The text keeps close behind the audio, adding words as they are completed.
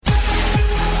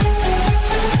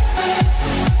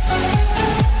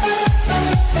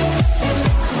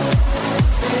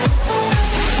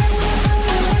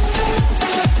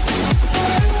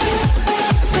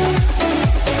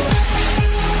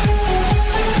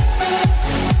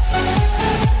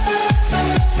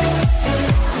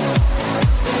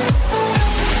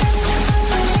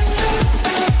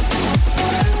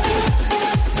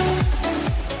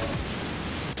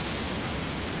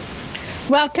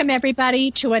Welcome, everybody,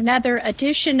 to another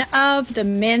edition of the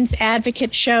Men's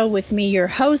Advocate Show with me, your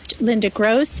host, Linda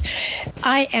Gross.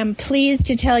 I am pleased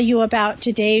to tell you about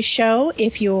today's show.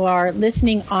 If you are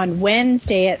listening on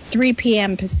Wednesday at 3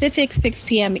 p.m. Pacific, 6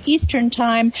 p.m. Eastern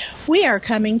Time, we are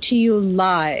coming to you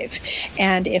live.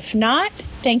 And if not,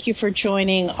 thank you for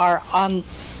joining our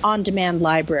on-demand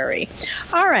library.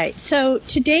 All right, so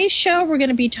today's show, we're going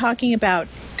to be talking about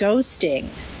ghosting,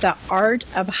 the art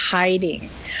of hiding.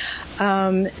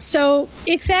 So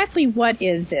exactly what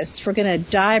is this? We're going to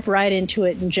dive right into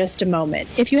it in just a moment.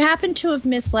 If you happen to have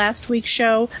missed last week's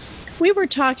show, we were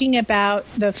talking about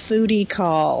the foodie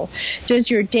call. Does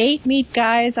your date meet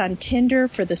guys on Tinder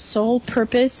for the sole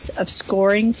purpose of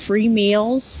scoring free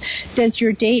meals? Does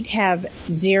your date have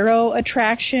zero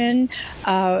attraction?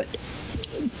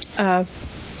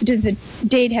 Does the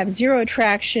date have zero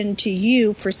attraction to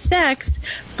you for sex,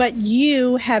 but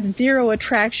you have zero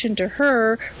attraction to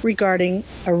her regarding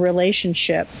a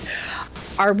relationship?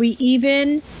 Are we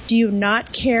even? Do you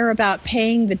not care about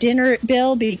paying the dinner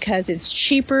bill because it's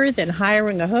cheaper than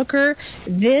hiring a hooker?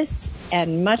 This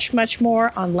and much, much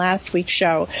more on last week's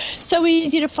show. So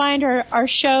easy to find our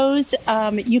shows.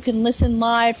 You can listen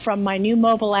live from my new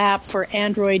mobile app for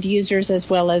Android users as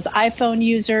well as iPhone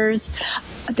users.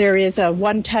 There is a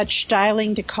one-touch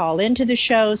dialing to call into the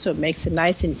show, so it makes it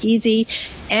nice and easy.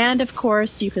 And, of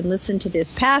course, you can listen to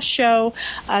this past show,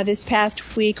 this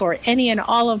past week, or any and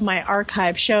all of my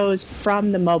archive shows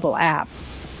from the mobile app.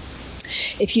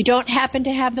 If you don't happen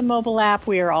to have the mobile app,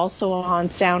 we are also on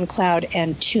SoundCloud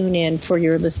and TuneIn for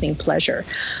your listening pleasure.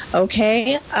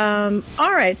 Okay? All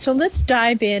right, so let's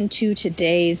dive into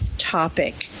today's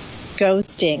topic.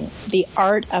 Ghosting, the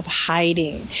art of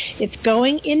hiding. It's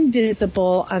going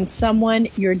invisible on someone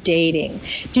you're dating.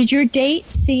 Did your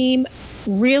date seem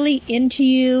really into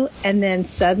you and then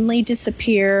suddenly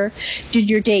disappear?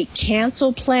 Did your date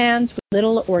cancel plans with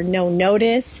little or no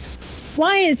notice?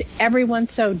 Why is everyone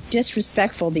so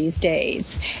disrespectful these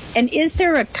days? And is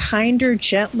there a kinder,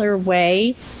 gentler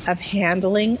way of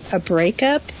handling a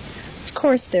breakup? Of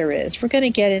course there is. We're going to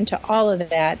get into all of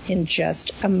that in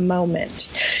just a moment.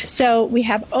 So we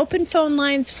have open phone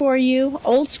lines for you,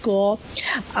 old school.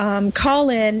 Call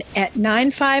in at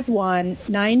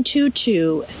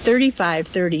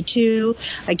 951-922-3532.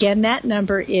 Again, that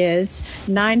number is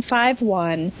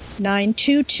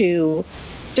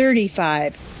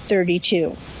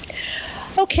 951-922-3532.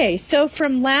 Okay, so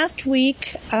from last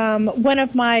week, one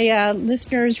of my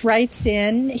listeners writes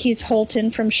in, he's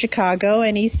Holton from Chicago,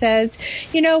 and he says,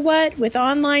 you know what, with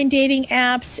online dating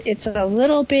apps, it's a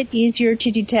little bit easier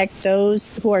to detect those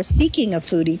who are seeking a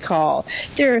foodie call.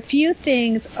 There are a few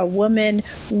things a woman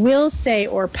will say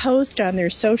or post on their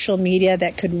social media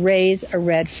that could raise a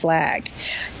red flag.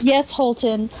 Yes,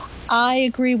 Holton, I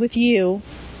agree with you.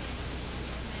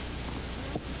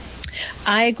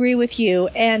 I agree with you,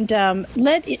 and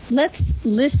let's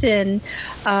listen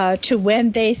to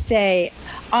when they say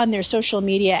on their social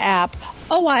media app,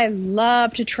 oh, I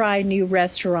love to try new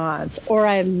restaurants, or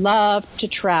I love to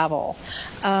travel.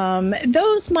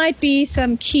 Those might be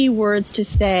some key words to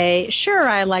say, sure,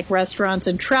 I like restaurants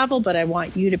and travel, but I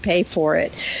want you to pay for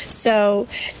it. So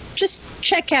just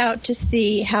check out to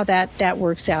see how that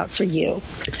works out for you.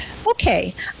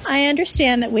 Okay, I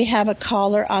understand that we have a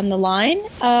caller on the line.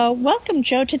 Welcome,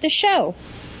 Joe, to the show.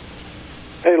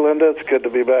 Hey, Linda, it's good to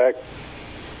be back.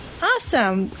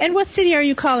 Awesome. And what city are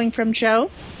you calling from, Joe?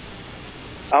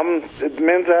 I'm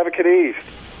Men's Advocate East.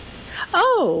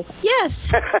 Oh,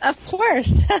 yes, of course.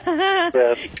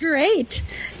 Yes. Great.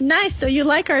 Nice. So you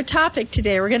like our topic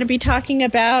today. We're going to be talking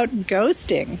about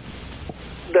ghosting.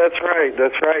 That's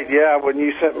right. Yeah, when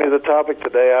you sent me the topic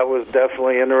today, I was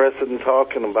definitely interested in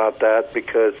talking about that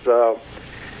because,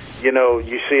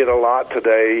 you see it a lot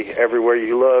today everywhere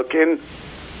you look. And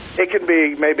it can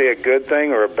be maybe a good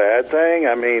thing or a bad thing.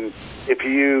 I mean, if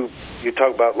you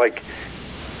talk about, like,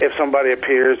 if somebody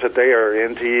appears that they are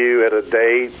into you at a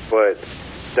date, but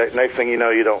the next thing you know,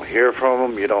 you don't hear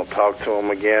from them, you don't talk to them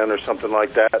again or something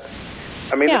like that.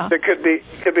 I mean, There could be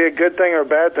a good thing or a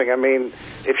bad thing. I mean,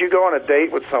 if you go on a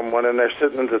date with someone and they're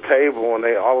sitting at the table and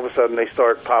all of a sudden they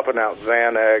start popping out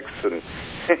Xanax and,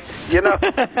 there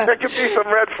could be some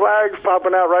red flags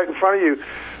popping out right in front of you.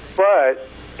 But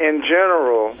in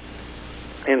general,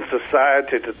 in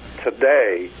society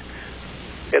today,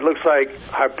 it looks like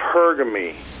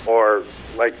hypergamy, or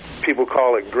like people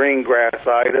call it green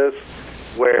grassitis,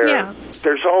 where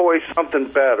there's always something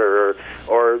better,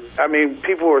 or I mean,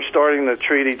 people are starting to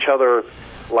treat each other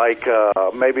like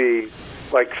maybe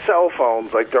like cell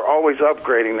phones, like they're always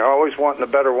upgrading, they're always wanting a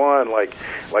better one, like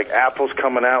Apple's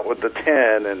coming out with the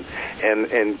 10,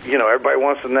 and you know, everybody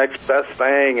wants the next best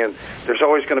thing, and there's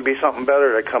always going to be something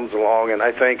better that comes along. And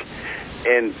I think,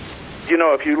 and you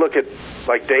know, if you look at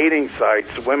like dating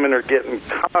sites, women are getting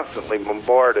constantly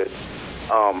bombarded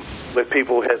with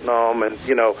people hitting them, and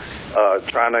you know,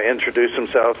 trying to introduce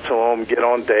themselves to them, get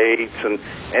on dates, and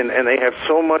they have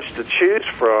so much to choose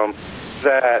from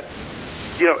that,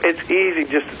 you know, it's easy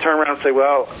just to turn around and say,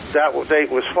 well, that date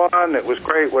was fun, it was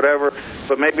great, whatever,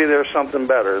 but maybe there's something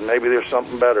better,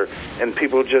 and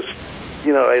people just,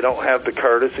 you know, they don't have the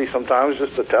courtesy sometimes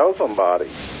just to tell somebody.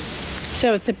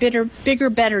 So it's a bigger,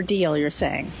 better deal, you're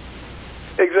saying?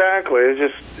 Exactly. It's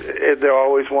just they're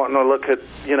always wanting to look at,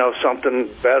 you know, something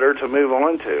better to move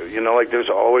on to. You know, like there's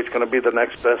always going to be the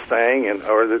next best thing, and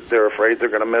or that they're afraid they're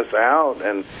going to miss out,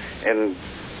 and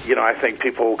you know, I think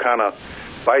people kind of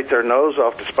bite their nose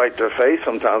off to spite their face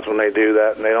sometimes when they do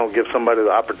that, and they don't give somebody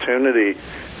the opportunity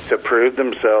to prove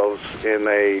themselves in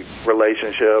a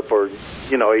relationship, or,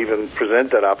 you know, even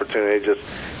present that opportunity, just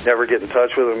never get in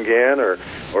touch with them again, or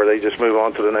they just move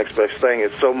on to the next best thing.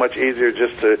 It's so much easier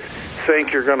just to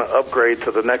think you're going to upgrade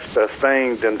to the next best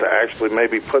thing than to actually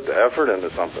maybe put the effort into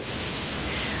something.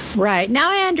 Right.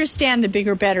 Now I understand the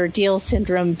bigger, better deal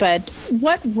syndrome, but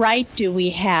what right do we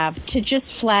have to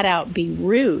just flat out be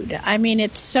rude? I mean,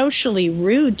 it's socially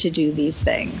rude to do these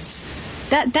things.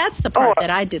 That's the part that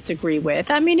I disagree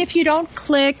with. I mean, if you don't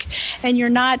click and you're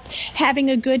not having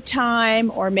a good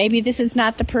time, or maybe this is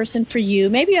not the person for you,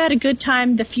 maybe you had a good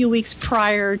time the few weeks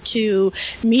prior to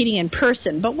meeting in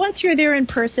person, but once you're there in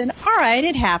person, all right,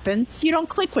 it happens. You don't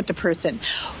click with the person.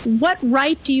 What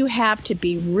right do you have to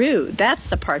be rude? That's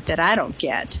the part that I don't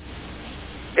get.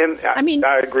 And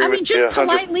I agree with you. Just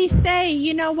politely say,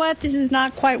 you know what, this is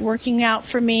not quite working out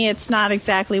for me. It's not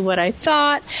exactly what I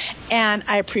thought, and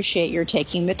I appreciate your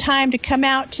taking the time to come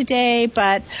out today,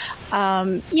 but,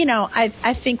 you know,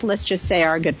 I think let's just say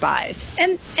our goodbyes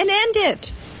and end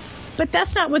it. But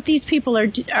that's not what these people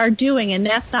are doing, and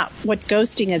that's not what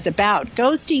ghosting is about.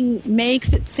 Ghosting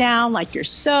makes it sound like you're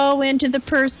so into the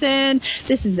person.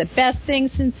 This is the best thing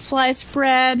since sliced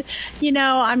bread. You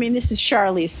know, I mean, this is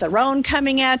Charlize Theron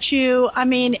coming at you. I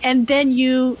mean, and then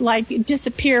you, like,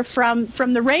 disappear from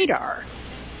the radar.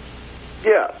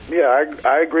 Yeah,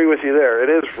 I agree with you there.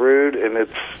 It is rude, and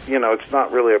it's, you know, it's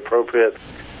not really appropriate.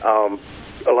 A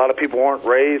lot of people aren't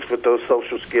raised with those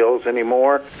social skills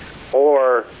anymore,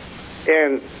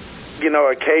 and, you know,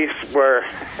 a case where,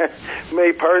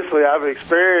 me personally, I've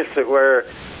experienced it where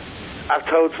I've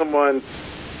told someone,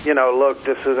 you know, look,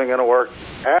 this isn't going to work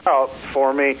out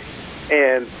for me,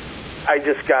 and I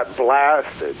just got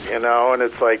blasted, you know, and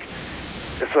it's like,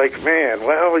 man,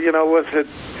 well, you know, what's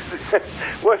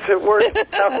it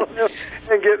worth telling him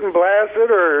and getting blasted,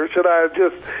 or should I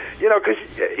just, you know, because,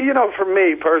 you know, for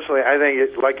me personally, I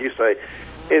think, like you say,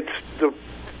 it's the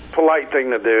polite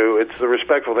thing to do, it's the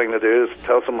respectful thing to do, is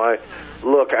tell somebody,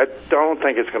 look, I don't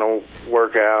think it's going to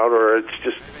work out, or it's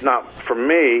just not for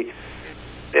me.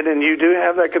 And then you do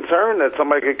have that concern that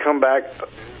somebody could come back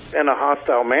in a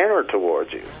hostile manner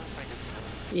towards you.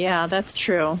 Yeah, that's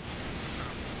true.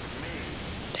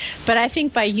 But I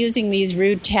think by using these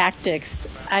rude tactics,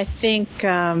 I think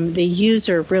the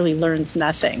user really learns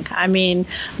nothing. I mean,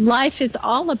 life is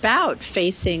all about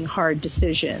facing hard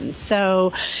decisions.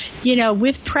 So, you know,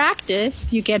 with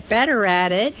practice, you get better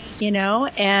at it, you know,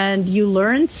 and you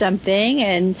learn something.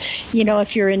 And, you know,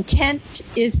 if your intent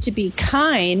is to be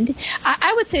kind,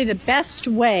 I would say the best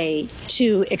way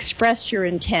to express your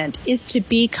intent is to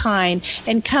be kind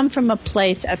and come from a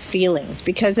place of feelings,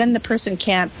 because then the person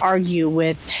can't argue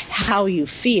with how you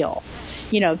feel.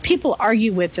 You know, people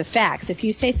argue with the facts. If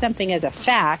you say something as a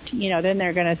fact, you know, then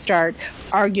they're going to start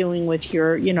arguing with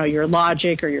your, you know, your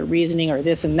logic or your reasoning or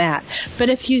this and that. But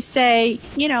if you say,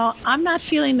 you know, I'm not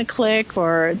feeling the click,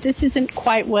 or this isn't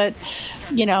quite what,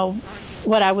 you know,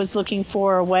 what I was looking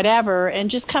for, or whatever, and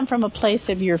just come from a place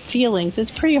of your feelings,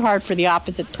 it's pretty hard for the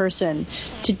opposite person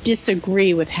to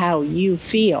disagree with how you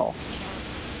feel.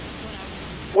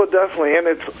 Well, definitely,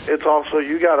 and it's also,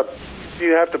 you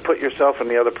have to put yourself in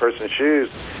the other person's shoes.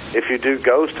 If you do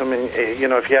ghost them, and, you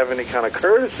know, if you have any kind of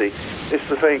courtesy, it's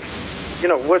to think, you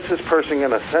know, what's this person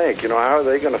going to think? You know, how are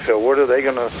they going to feel? What are they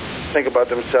going to think about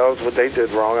themselves, what they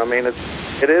did wrong? I mean,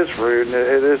 it is rude, and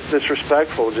it is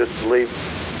disrespectful just to leave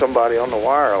somebody on the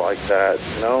wire like that,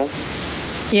 you know?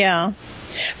 Yeah.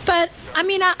 But, I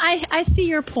mean, I see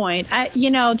your point.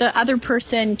 You know, the other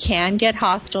person can get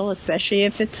hostile, especially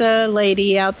if it's a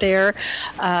lady out there,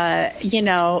 you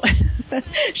know.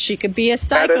 She could be a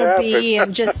psycho bee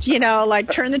and just,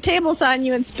 like turn the tables on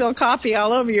you and spill coffee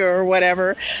all over you or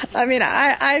whatever. I mean,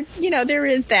 I there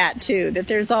is that too, that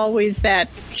there's always that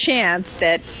chance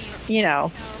that,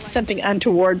 something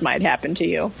untoward might happen to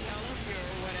you.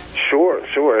 Sure.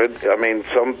 I mean,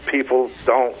 some people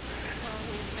don't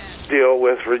deal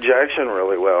with rejection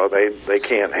really well. They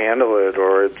can't handle it,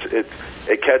 or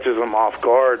it catches them off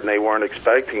guard and they weren't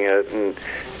expecting it.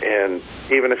 And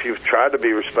even if you've tried to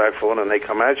be respectful and they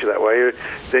come at you that way,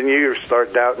 then you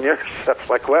start doubting yourself.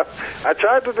 Like, well, I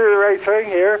tried to do the right thing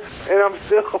here, and I'm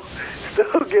still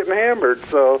getting hammered.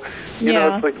 So,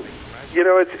 it's like,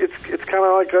 it's kind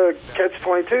of like a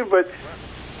catch-22. But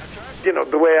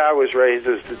the way I was raised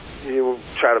is that you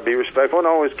try to be respectful and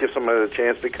always give somebody a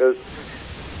chance, because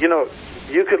you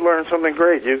could learn something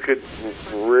great. You could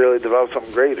really develop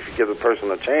something great if you give the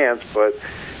person a chance. But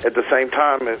at the same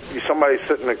time, if somebody's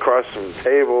sitting across the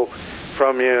table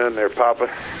from you and they're popping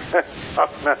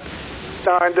out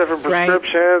 9 different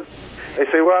prescriptions, right. They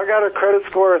say, well, I got a credit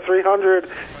score of 300.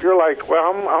 You're like,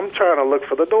 well, I'm trying to look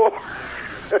for the door.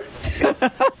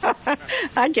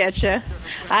 I get you.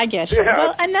 Yeah.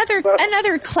 Well,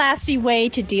 another classy way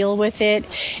to deal with it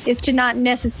is to not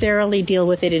necessarily deal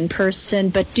with it in person,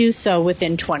 but do so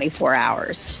within 24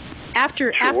 hours.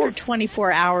 After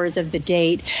 24 hours of the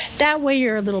date, that way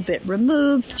you're a little bit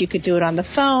removed. You could do it on the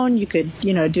phone. You could,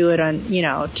 do it on,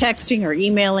 texting or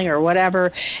emailing or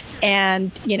whatever.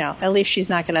 And, at least she's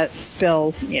not going to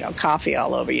spill, coffee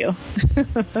all over you.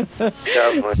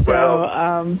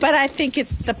 So, but I think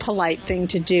it's the polite thing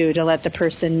to do, to let the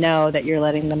person know that you're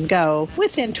letting them go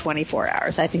within 24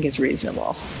 hours. I think is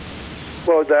reasonable.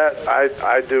 Well, that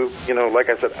I do, like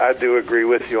I said, I do agree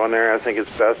with you on there. I think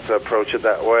it's best to approach it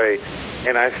that way.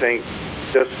 And I think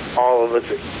just all of us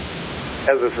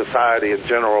as a society in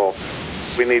general,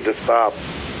 we need to stop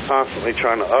constantly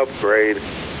trying to upgrade.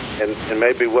 And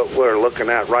maybe what we're looking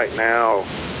at right now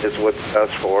is what's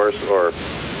best for us, or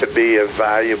to be a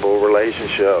valuable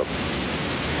relationship.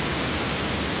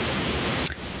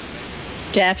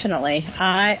 Definitely.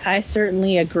 I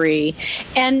certainly agree.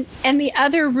 And the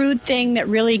other rude thing that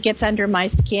really gets under my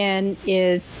skin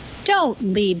is don't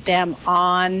lead them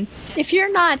on. If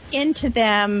you're not into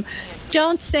them,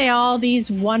 don't say all these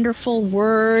wonderful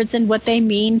words and what they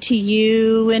mean to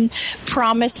you, and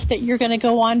promise that you're going to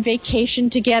go on vacation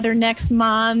together next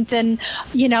month, and,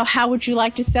 how would you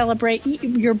like to celebrate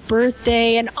your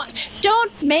birthday? And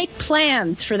don't make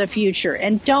plans for the future,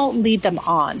 and don't lead them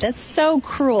on. That's so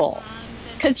cruel.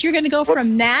 Because you're going to go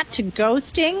from that to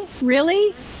ghosting?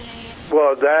 Really?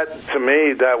 Well, to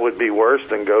me, that would be worse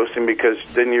than ghosting, because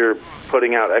then you're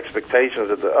putting out expectations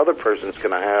that the other person's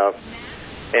going to have,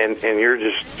 and you're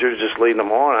just leading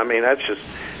them on. I mean, that's just,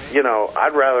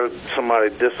 I'd rather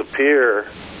somebody disappear.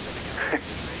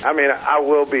 I mean, I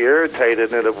will be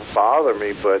irritated and it'll bother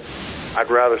me, but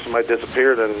I'd rather somebody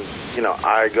disappear than,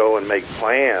 I go and make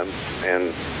plans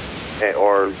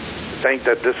or think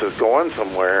that this is going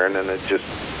somewhere, and then it just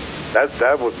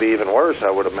that would be even worse,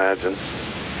 I would imagine.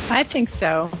 I think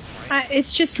so.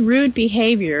 It's just rude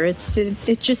behavior.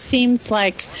 It just seems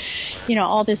like,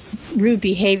 all this rude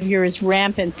behavior is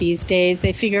rampant these days.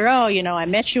 They figure, I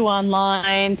met you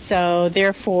online, so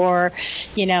therefore,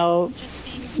 you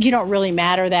don't really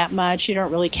matter that much. You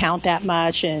don't really count that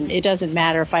much, and it doesn't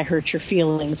matter if I hurt your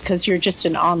feelings because you're just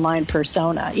an online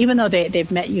persona, even though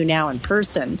they've met you now in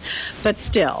person. But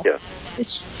still, yeah.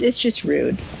 It's just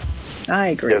rude. I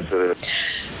agree. Yes, it is.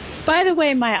 By the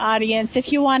way, my audience,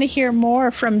 if you want to hear more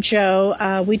from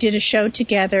Joe, we did a show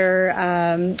together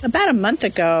about a month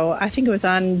ago. I think it was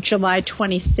on July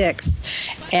 26th,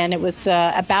 and it was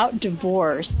about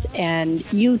divorce. And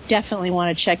you definitely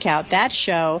want to check out that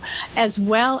show, as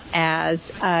well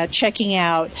as checking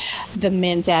out the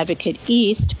Men's Advocate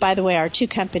East. By the way, our two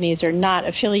companies are not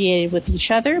affiliated with each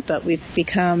other, but we've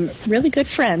become really good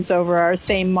friends over our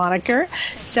same moniker.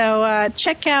 So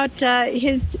check out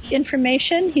his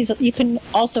information. You can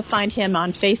also find him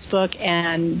on Facebook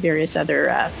and various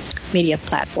other media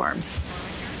platforms.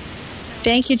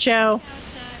 Thank you, Joe.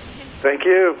 Thank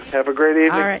you. Have a great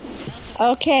evening. All right.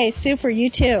 Okay, super. You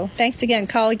too. Thanks again.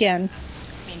 Call again.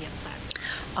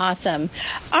 Awesome.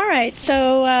 All right,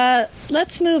 so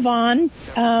let's move on.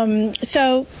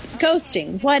 So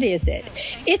ghosting, what is it?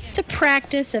 It's the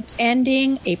practice of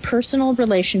ending a personal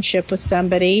relationship with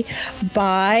somebody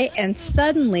by and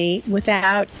suddenly,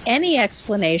 without any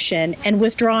explanation, and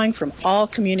withdrawing from all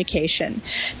communication.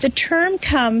 The term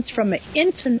comes from an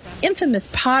infamous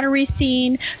pottery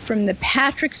scene from the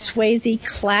Patrick Swayze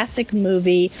classic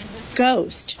movie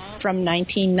Ghost from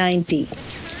 1990.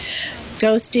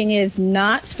 Ghosting is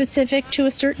not specific to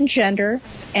a certain gender,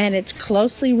 and it's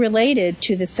closely related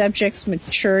to the subject's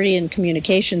maturity and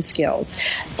communication skills.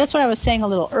 That's what I was saying a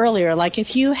little earlier. Like,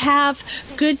 if you have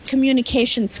good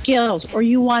communication skills or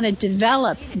you want to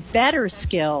develop better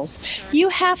skills, you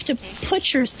have to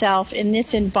put yourself in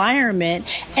this environment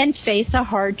and face a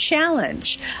hard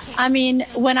challenge. I mean,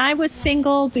 when I was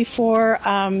single before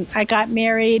I got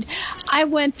married, I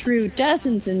went through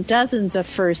dozens and dozens of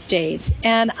first dates,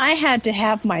 and I had to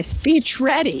have my speech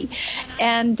ready.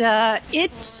 And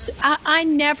it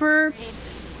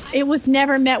was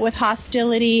never met with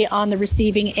hostility on the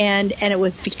receiving end, and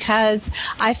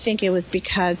I think it was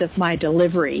because of my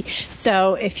delivery.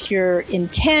 So if your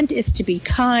intent is to be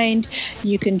kind,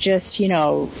 you can just,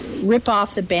 rip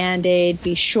off the Band-Aid,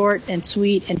 be short and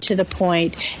sweet and to the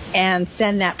point, and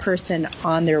send that person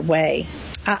on their way.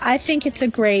 I think it's a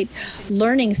great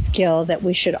learning skill that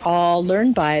we should all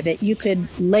learn by, that you could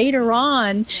later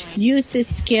on use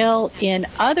this skill in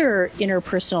other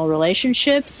interpersonal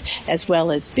relationships as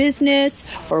well as business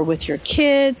or with your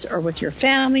kids or with your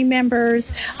family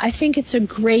members. I think it's a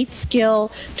great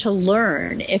skill to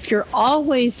learn. If you're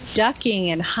always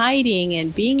ducking and hiding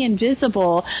and being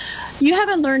invisible, you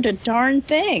haven't learned a darn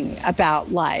thing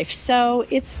about life. So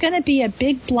it's going to be a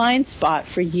big blind spot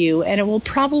for you, and it will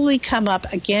probably come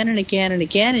up again and again and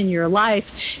again in your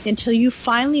life until you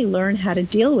finally learn how to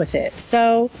deal with it.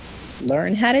 So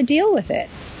learn how to deal with it.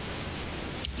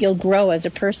 You'll grow as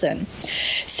a person.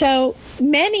 So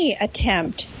many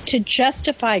attempt to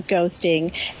justify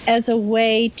ghosting as a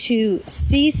way to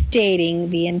cease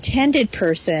dating the intended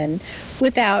person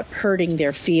without hurting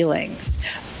their feelings.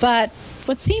 But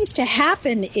what seems to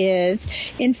happen is,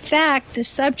 in fact, the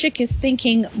subject is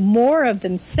thinking more of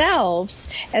themselves,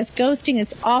 as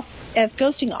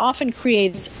ghosting often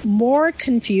creates more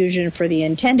confusion for the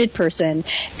intended person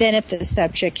than if the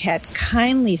subject had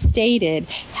kindly stated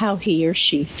how he or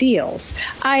she feels.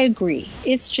 I agree.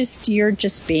 It's just, you're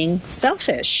just being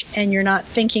selfish and you're not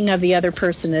thinking of the other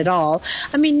person at all.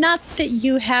 I mean, not that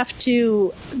you have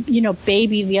to,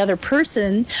 baby the other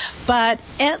person, but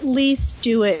at least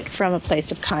do it from a place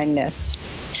of kindness.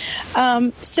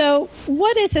 So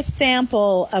what is a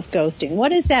sample of ghosting? What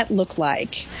does that look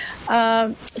like?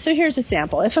 So here's a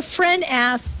sample. If a friend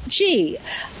asks, gee,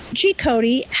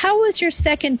 Cody, how was your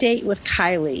second date with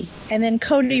Kylie? And then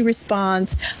Cody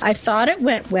responds, I thought it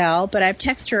went well, but I've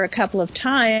texted her a couple of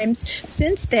times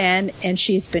since then, and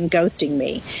she's been ghosting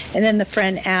me. And then the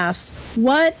friend asks,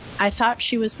 what? I thought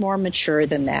she was more mature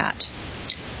than that.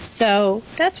 So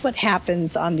that's what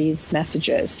happens on these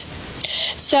messages.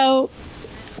 So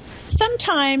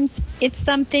sometimes it's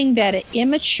something that an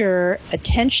immature,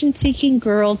 attention-seeking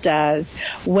girl does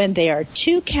when they are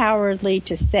too cowardly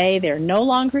to say they're no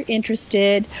longer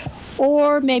interested,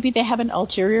 or maybe they have an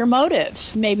ulterior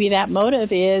motive. Maybe that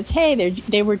motive is, hey,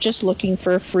 they were just looking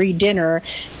for a free dinner,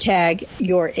 tag,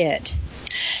 you're it.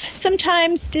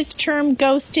 Sometimes this term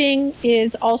ghosting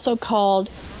is also called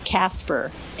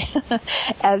Casper,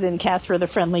 as in Casper the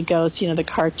Friendly Ghost, the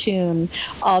cartoon,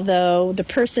 although the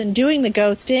person doing the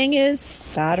ghosting is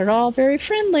not at all very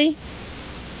friendly.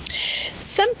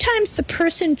 Sometimes the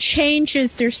person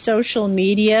changes their social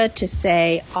media to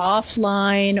say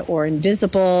offline or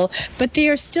invisible, but they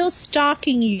are still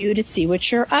stalking you to see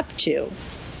what you're up to.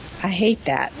 I hate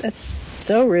that. That's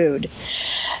so rude.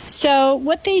 So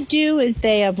what they do is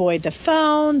they avoid the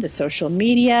phone, the social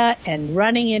media, and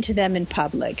running into them in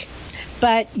public.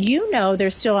 But they're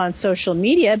still on social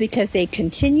media because they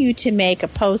continue to make a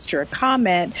post or a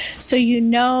comment, so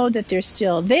that they're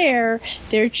still there.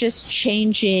 They're just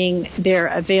changing their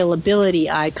availability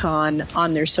icon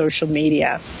on their social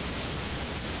media.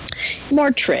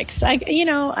 More tricks. I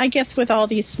guess with all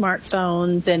these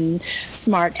smartphones and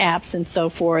smart apps and so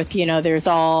forth, there's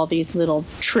all these little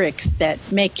tricks that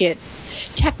make it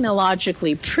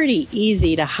technologically pretty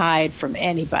easy to hide from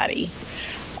anybody.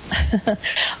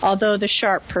 Although the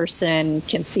sharp person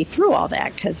can see through all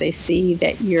that because they see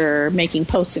that you're making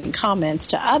posts and comments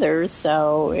to others,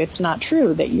 so it's not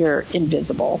true that you're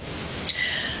invisible.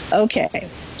 Okay.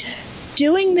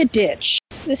 Doing the ditch.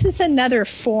 This is another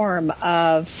form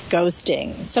of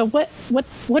ghosting. So what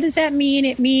does that mean?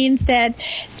 It means that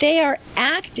they are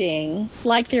acting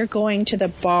like they're going to the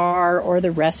bar or the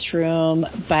restroom,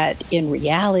 but in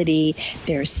reality,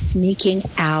 they're sneaking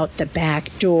out the back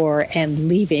door and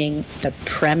leaving the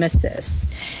premises.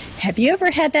 Have you ever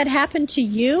had that happen to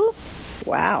you?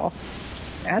 Wow,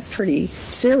 that's pretty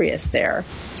serious there.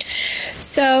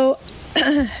 So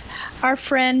Our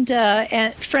friend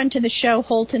and friend to the show,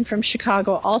 Holton from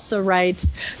Chicago, also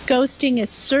writes, ghosting is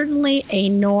certainly a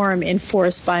norm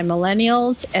enforced by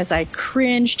millennials. As I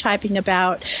cringe typing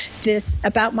about this,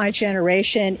 about my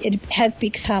generation, it has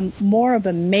become more of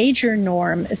a major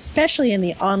norm, especially in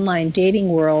the online dating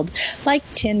world, like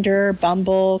Tinder,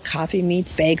 Bumble, Coffee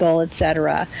Meets Bagel,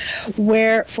 etc.,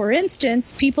 where, for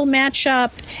instance, people match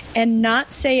up and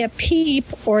not say a peep,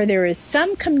 or there is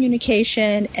some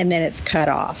communication and then it's cut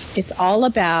off. It's all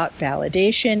about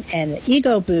validation and the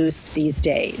ego boost these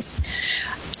days.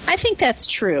 I think that's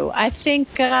true. I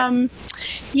think,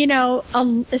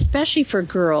 especially for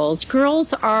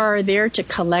girls are there to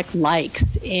collect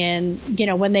likes. And,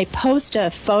 when they post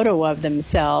a photo of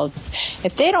themselves,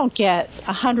 if they don't get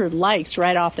 100 likes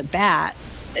right off the bat,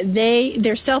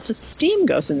 their self-esteem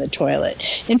goes in the toilet.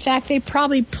 In fact, they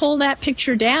probably pull that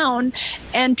picture down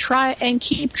and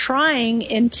keep trying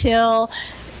until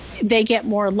they get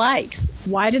more likes.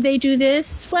 Why do they do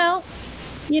this? Well,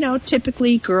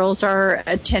 typically girls are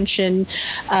attention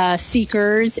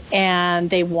seekers, and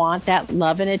they want that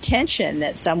love and attention,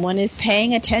 that someone is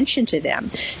paying attention to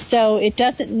them. So it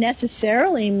doesn't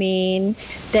necessarily mean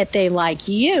that they like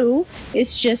you.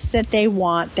 It's just that they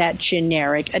want that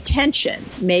generic attention.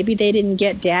 Maybe they didn't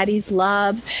get daddy's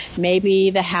love.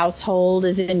 Maybe the household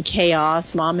is in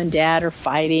chaos. Mom and dad are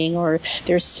fighting, or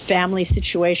there's family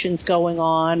situations going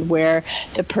on where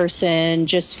the person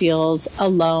just feels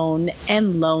alone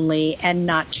and lonely and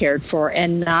not cared for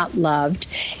and not loved.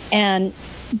 And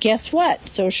guess what?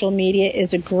 Social media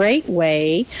is a great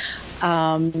way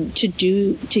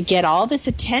to get all this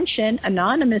attention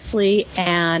anonymously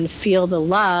and feel the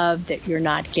love that you're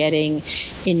not getting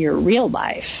in your real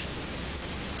life.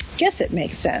 Guess it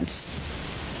makes sense.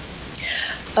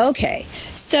 Okay,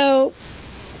 so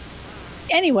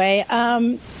anyway,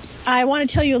 I want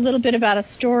to tell you a little bit about a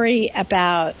story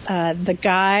about the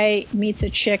guy meets a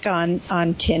chick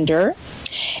on Tinder,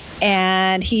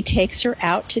 and he takes her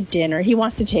out to dinner. He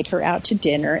wants to take her out to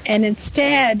dinner, and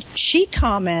instead she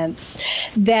comments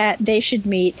that they should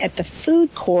meet at the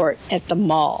food court at the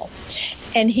mall.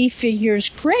 And he figures,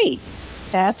 great,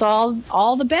 that's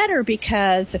all the better,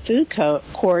 because the food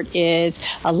court is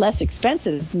a less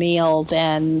expensive meal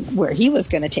than where he was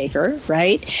going to take her,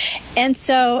 right? And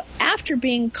so after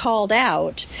being called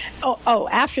out,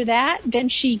 after that, then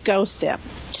she ghosts him.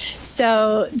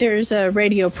 So there's a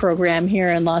radio program here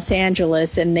in Los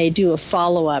Angeles, and they do a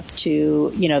follow-up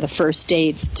to, the first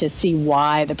dates to see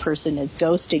why the person is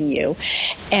ghosting you.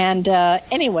 And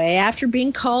anyway, after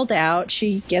being called out,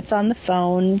 she gets on the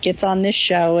phone, gets on this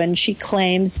show, and she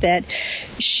claims that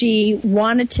she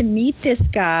wanted to meet this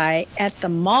guy at the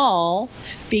mall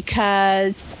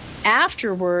because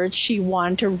afterwards she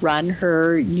wanted to run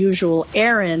her usual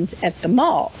errands at the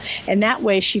mall. And that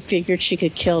way she figured she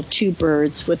could kill two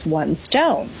birds with one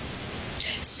stone.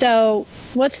 So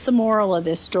what's the moral of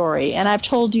this story? And I've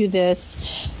told you this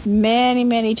many,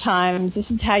 many times.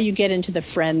 This is how you get into the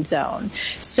friend zone.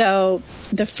 So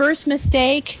the first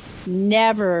mistake,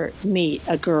 never meet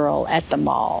a girl at the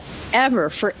mall,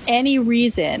 ever, for any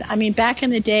reason. I mean, back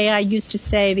in the day, I used to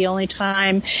say the only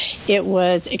time it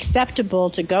was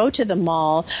acceptable to go to the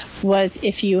mall was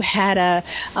if you had a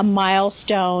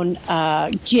milestone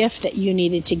gift that you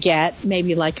needed to get,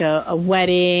 maybe like a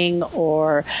wedding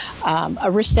or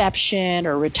a reception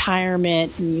or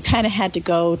retirement, and you kind of had to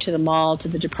go to the mall, to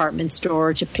the department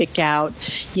store to pick out,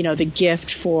 the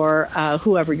gift for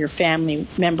whoever your family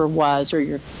member was, or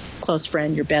your close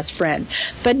friend, your best friend.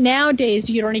 But nowadays,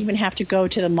 you don't even have to go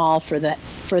to the mall for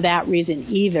that reason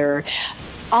either.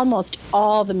 Almost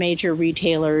all the major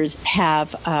retailers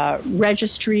have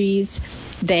registries.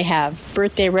 They have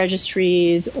birthday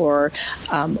registries or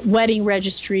wedding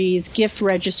registries, gift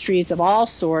registries of all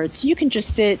sorts. You can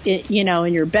just sit, in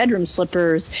your bedroom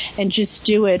slippers and just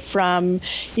do it from,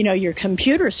 your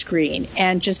computer screen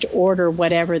and just order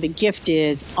whatever the gift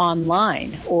is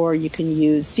online. Or you can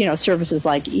use, services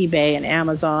like eBay and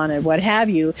Amazon and what have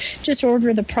you. Just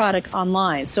order the product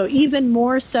online. So even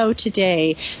more so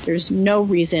today, there's no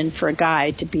reason for a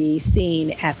guy to be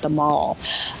seen at the mall.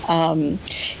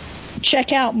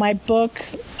 Check out my book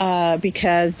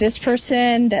because this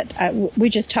person that we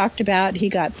just talked about, he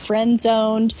got friend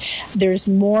zoned. There's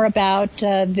more about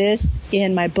this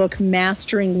in my book,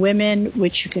 Mastering Women,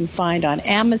 which you can find on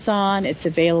Amazon. It's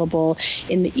available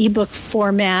in the ebook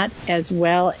format as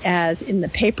well as in the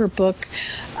paper book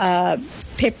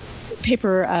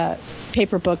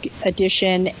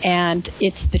edition, and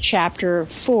it's the chapter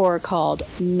 4 called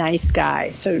Nice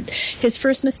Guy. So his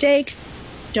first mistake,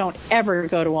 don't ever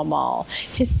go to a mall.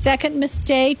 His second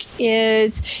mistake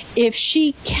is if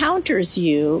she counters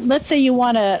you. Let's say you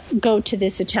want to go to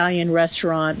this Italian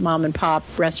restaurant, mom and pop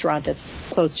restaurant that's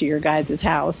close to your guys'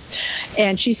 house,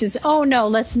 and she says, oh no,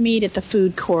 let's meet at the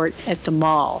food court at the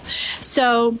mall.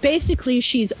 So basically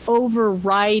she's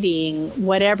overriding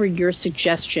whatever your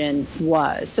suggestion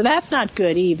was. So that's not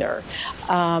good either.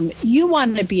 You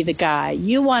want to be the guy.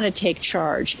 You want to take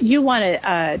charge. You want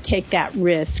to take that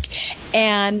risk.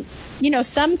 And,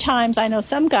 sometimes I know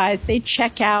some guys, they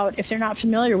check out, if they're not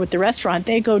familiar with the restaurant,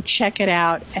 they go check it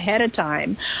out ahead of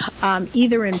time,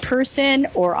 either in person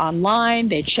or online.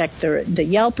 They check the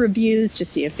Yelp reviews to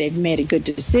see if they've made a good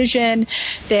decision.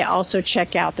 They also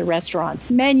check out the restaurant's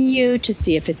menu to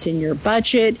see if it's in your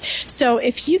budget. So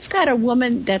if you've got a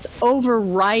woman that's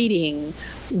overriding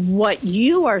what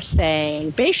you are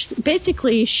saying,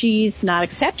 basically she's not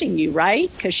accepting you,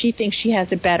 right? Because she thinks she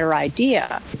has a better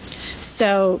idea.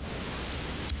 So,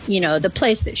 the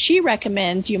place that she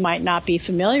recommends you might not be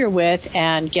familiar with,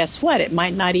 and guess what? It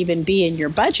might not even be in your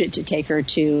budget to take her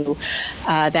to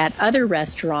that other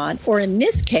restaurant. Or in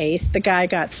this case, the guy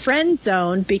got friend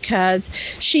zoned because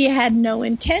she had no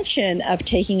intention of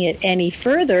taking it any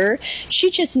further.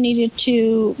 She just needed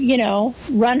to,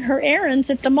 run her errands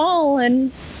at the mall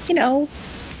and,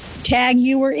 tag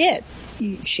you were it.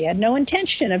 She had no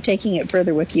intention of taking it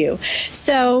further with you.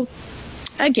 So,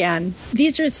 again,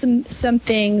 these are some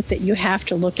things that you have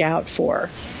to look out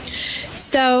for.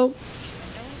 So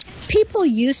people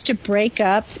used to break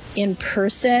up in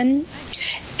person,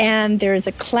 and there's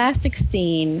a classic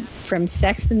scene from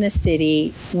Sex and the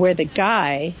City where the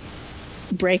guy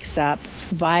breaks up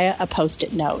via a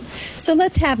Post-it note. So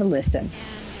let's have a listen.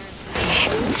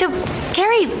 So,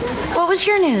 Carrie, what was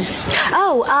your news?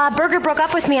 Oh, Berger broke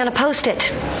up with me on a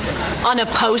Post-it. On a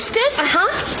Post-it?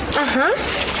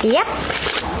 Yep.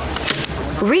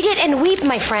 Read it and weep,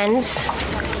 my friends.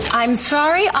 I'm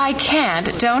sorry, I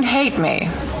can't. Don't hate me.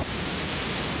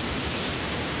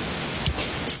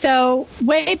 So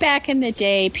way back in the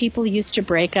day, people used to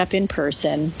break up in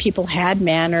person. People had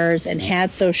manners and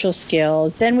had social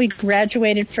skills. Then we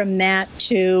graduated from that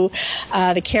to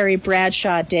the Carrie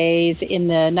Bradshaw days in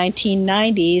the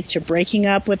 1990s to breaking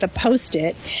up with a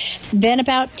Post-it. Then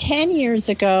about 10 years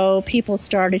ago, people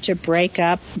started to break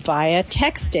up via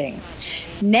texting.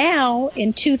 Now,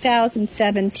 in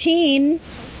 2017,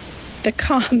 the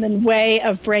common way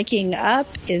of breaking up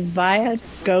is via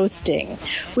ghosting,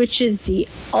 which is the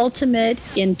ultimate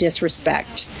in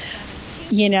disrespect.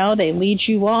 They lead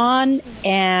you on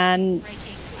and,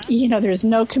 there's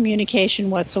no communication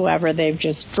whatsoever. They've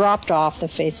just dropped off the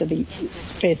face of the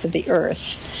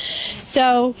earth.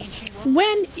 So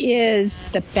when is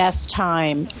the best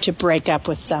time to break up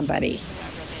with somebody?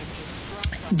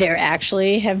 There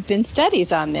actually have been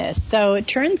studies on this. So it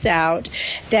turns out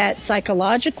that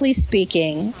psychologically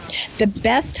speaking, the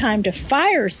best time to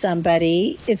fire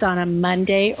somebody is on a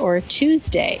Monday or a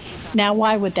Tuesday. Now,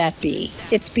 why would that be?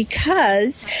 It's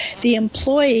because the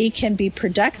employee can be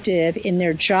productive in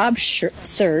their job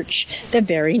search the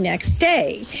very next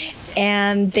day.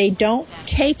 And they don't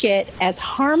take it as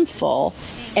harmful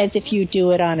as if you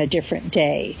do it on a different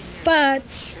day. But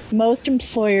most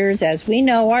employers, as we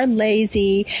know, are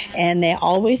lazy, and they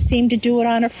always seem to do it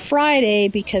on a Friday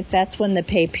because that's when the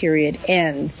pay period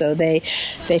ends. So they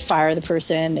fire the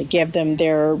person, they give them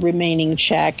their remaining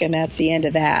check, and that's the end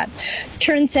of that.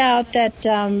 Turns out that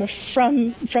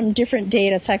from different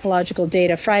data, psychological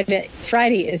data,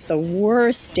 Friday is the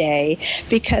worst day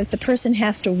because the person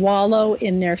has to wallow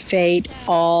in their fate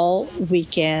all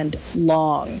weekend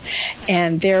long,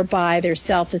 and thereby their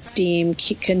self-esteem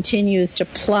continues to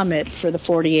plummet for the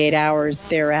 48 hours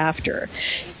thereafter.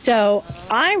 So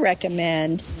I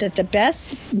recommend that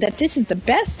this is the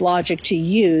best logic to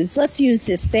use. Let's use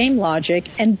this same logic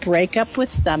and break up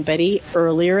with somebody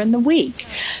earlier in the week.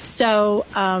 So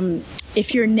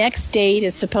if your next date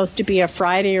is supposed to be a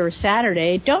Friday or a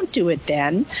Saturday, don't do it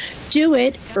then. Do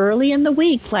it early in the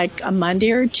week, like a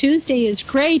Monday or Tuesday is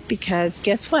great because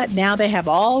guess what? Now they have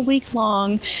all week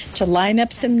long to line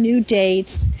up some new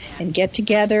dates and get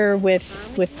together with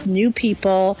new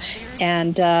people,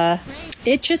 and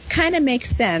it just kind of makes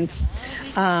sense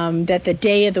that the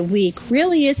day of the week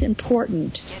really is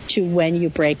important to when you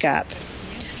break up.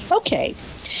 Okay.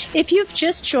 If you've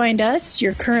just joined us,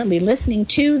 you're currently listening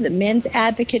to the Men's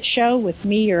Advocate Show with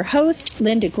me, your host,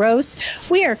 Linda Gross.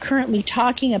 We are currently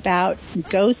talking about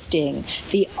ghosting,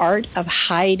 the art of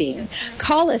hiding.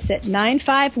 Call us at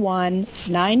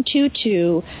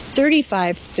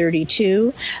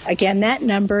 951-922-3532. Again, that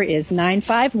number is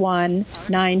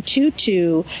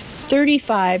 951-922-3532.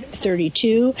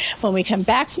 3532. When we come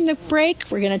back from the break,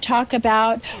 we're going to talk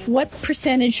about what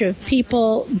percentage of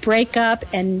people break up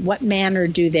and what manner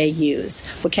do they use.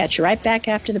 We'll catch you right back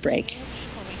after the break.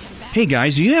 Hey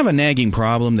guys, do you have a nagging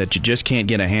problem that you just can't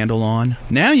get a handle on?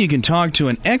 Now you can talk to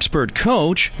an expert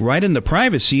coach right in the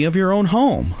privacy of your own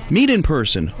home. Meet in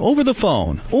person, over the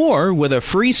phone, or with a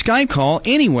free Skype call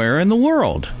anywhere in the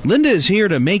world. Linda is here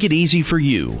to make it easy for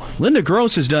you. Linda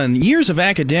Gross has done years of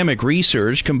academic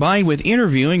research combined with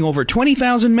interviewing over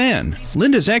 20,000 men.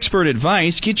 Linda's expert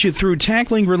advice gets you through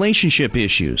tackling relationship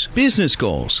issues, business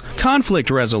goals, conflict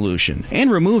resolution,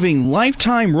 and removing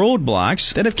lifetime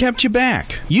roadblocks that have kept you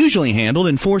back. Usually handled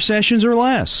in 4 sessions or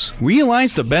less.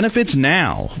 Realize the benefits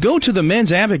now. Go to the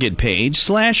Men's Advocate page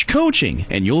 /coaching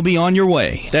and you'll be on your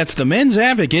way. That's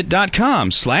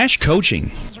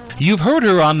themensadvocate.com/coaching. You've heard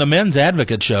her on the Men's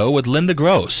Advocate Show with Linda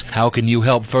Gross. How can you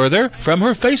help further? From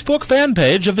her Facebook fan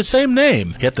page of the same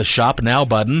name. Hit the Shop Now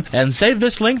button and save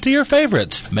this link to your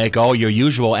favorites. Make all your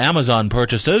usual Amazon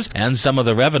purchases, and some of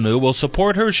the revenue will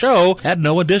support her show at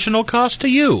no additional cost to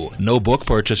you. No book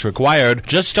purchase required.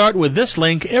 Just start with this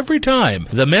link every time.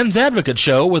 The Men's Advocate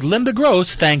Show with Linda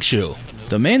Gross thanks you.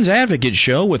 The Men's Advocate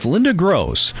Show with Linda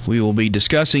Gross. We will be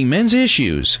discussing men's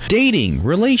issues, dating,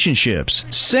 relationships,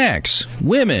 sex,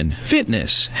 women,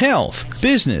 fitness, health,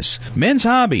 business, men's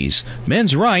hobbies,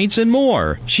 men's rights, and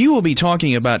more. She will be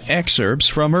talking about excerpts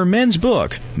from her men's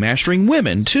book, Mastering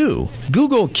Women, too.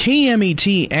 Google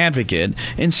KMET Advocate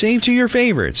and save to your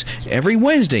favorites every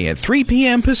Wednesday at 3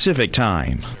 p.m. Pacific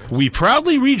Time. We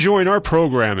proudly rejoin our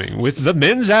programming with the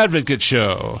Men's Advocate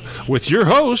Show with your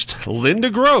host, Linda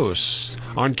Gross,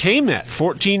 on KMET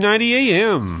 1490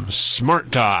 AM,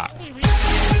 Smart Talk.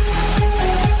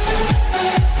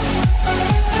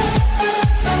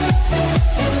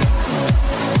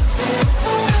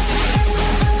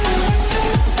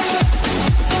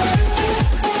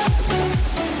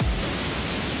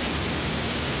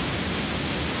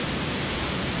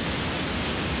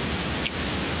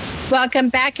 Welcome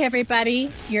back,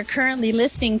 everybody. You're currently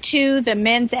listening to the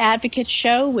Men's Advocate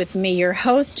Show with me, your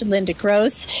host, Linda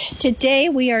Gross. Today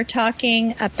we are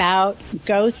talking about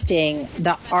ghosting,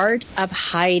 the art of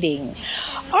hiding.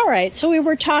 All right, so we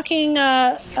were talking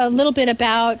a little bit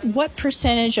about what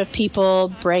percentage of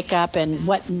people break up and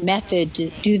what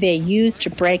method do they use to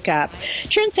break up.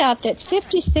 Turns out that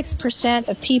 56%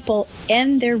 of people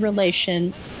end their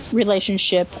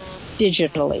relationship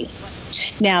digitally.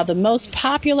 Now, the most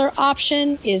popular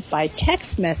option is by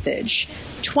text message,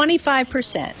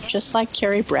 25%, just like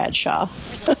Carrie Bradshaw.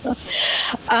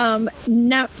 Now,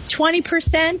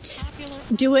 20%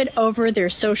 do it over their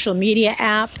social media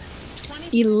app,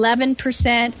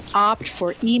 11% opt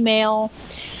for email,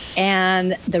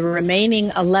 and the remaining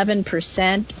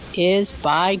 11% is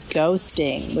by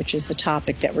ghosting, which is the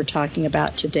topic that we're talking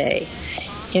about today.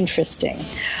 Interesting.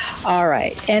 All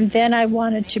right. And then I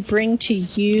wanted to bring to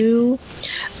you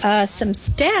some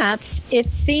stats.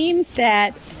 It seems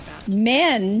that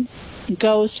men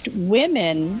ghost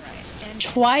women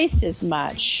twice as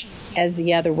much as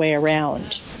the other way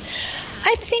around.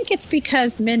 I think it's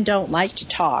because men don't like to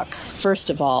talk,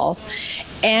 first of all.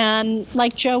 And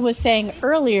like Joe was saying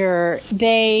earlier,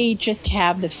 they just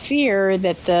have the fear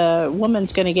that the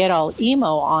woman's going to get all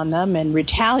emo on them and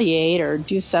retaliate or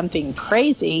do something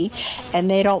crazy, and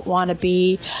they don't want to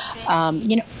be,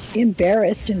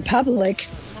 embarrassed in public.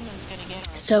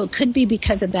 So it could be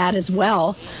because of that as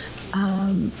well.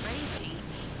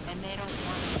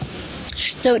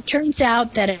 So it turns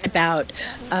out that about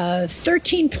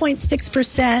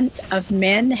 13.6% of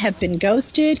men have been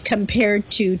ghosted compared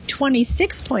to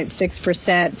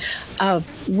 26.6%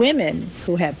 of women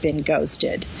who have been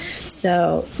ghosted.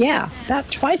 So, yeah,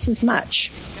 about twice as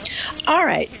much. All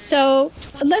right, so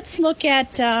let's look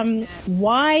at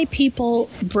why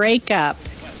people break up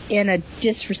in a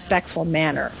disrespectful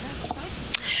manner.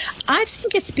 I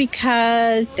think it's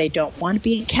because they don't want to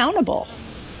be accountable.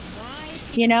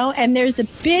 You know, and there's a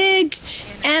big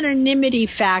anonymity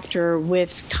factor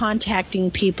with contacting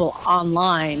people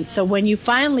online. So when you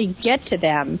finally get to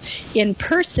them in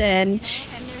person,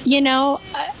 you know,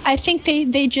 I think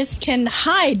they just can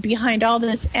hide behind all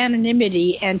this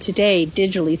anonymity. And today,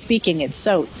 digitally speaking, it's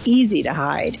so easy to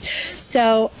hide.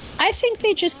 So I think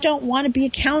they just don't want to be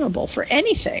accountable for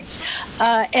anything.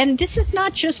 And this is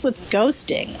not just with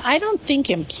ghosting. I don't think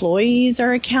employees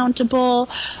are accountable.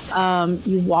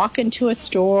 You walk into a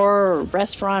store or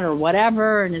restaurant or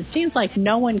whatever, and it seems like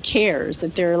no one cares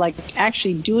that they're like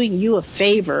actually doing you a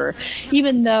favor,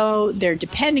 even though they're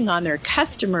depending on their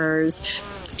customers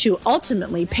to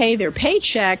ultimately pay their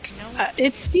paycheck.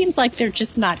 It seems like they're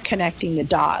just not connecting the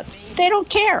dots. They don't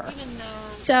care.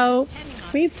 So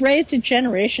we've raised a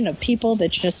generation of people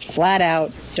that just flat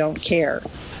out don't care.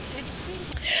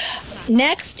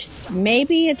 Next,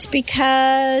 maybe it's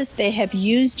because they have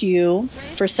used you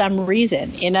for some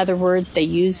reason. In other words, they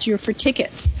used you for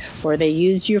tickets, or they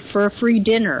used you for a free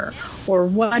dinner, or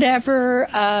whatever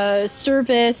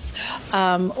service,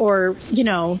 or,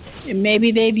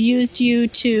 maybe they've used you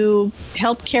to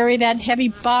help carry that heavy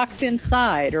box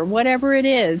inside, or whatever it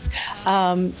is.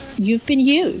 You've been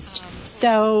used.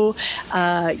 So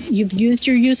you've used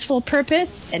your useful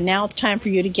purpose, and now it's time for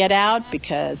you to get out,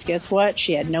 because guess what?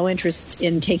 She had no interest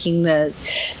in taking the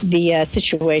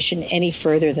situation any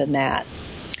further than that.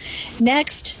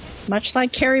 Next, much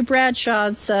like Carrie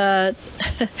Bradshaw's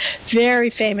very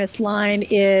famous line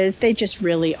is, they just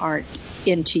really aren't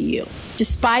into you.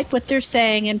 Despite what they're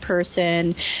saying in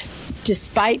person,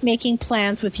 despite making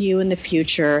plans with you in the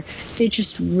future, they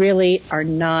just really are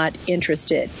not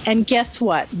interested. And guess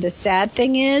what? The sad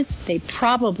thing is, they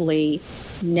probably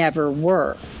never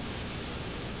were.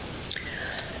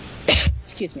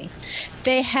 Excuse me.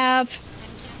 They have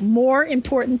more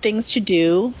important things to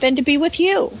do than to be with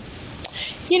you.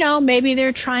 Maybe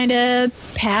they're trying to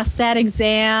pass that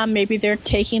exam. Maybe they're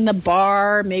taking the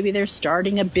bar. Maybe they're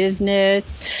starting a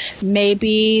business.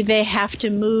 Maybe they have to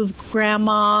move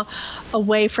grandma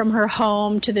away from her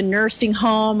home to the nursing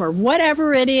home, or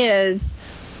whatever it is,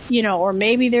 or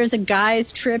maybe there's a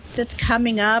guy's trip that's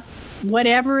coming up.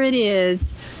 Whatever it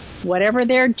is, whatever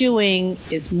they're doing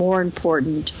is more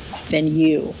important than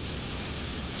you.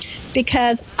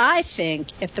 Because I think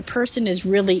if the person is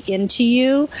really into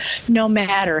you, no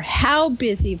matter how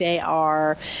busy they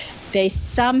are, they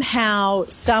somehow,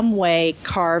 some way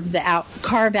carve out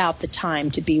the time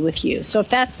to be with you. So if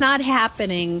that's not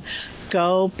happening,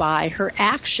 go by her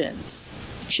actions.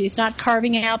 If she's not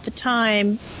carving out the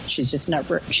time, she's just not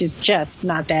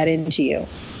that into you.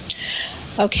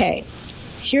 Okay.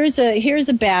 Here's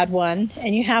a bad one,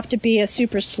 and you have to be a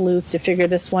super sleuth to figure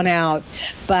this one out.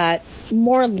 But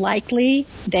more likely,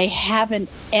 they haven't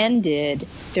ended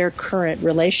their current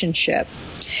relationship.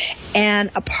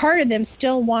 And a part of them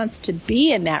still wants to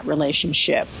be in that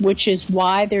relationship, which is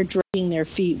why they're dragging their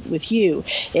feet with you.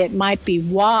 It might be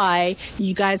why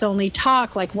you guys only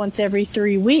talk like once every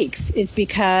 3 weeks, is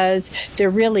because there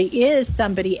really is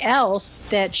somebody else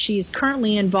that she's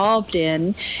currently involved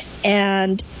in,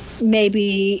 and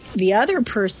maybe the other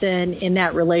person in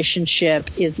that relationship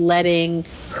is letting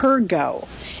her go,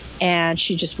 and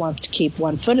she just wants to keep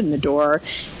one foot in the door.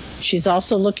 She's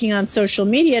also looking on social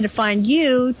media to find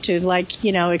you to,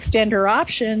 extend her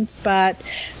options, but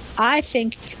I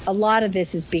think a lot of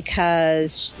this is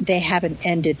because they haven't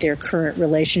ended their current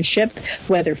relationship,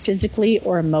 whether physically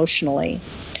or emotionally.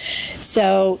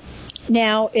 So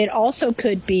now it also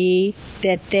could be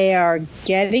that they are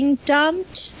getting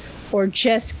dumped or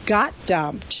just got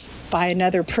dumped by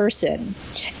another person.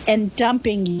 And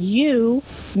dumping you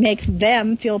makes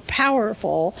them feel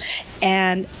powerful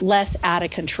and less out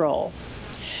of control.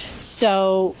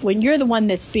 So when you're the one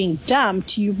that's being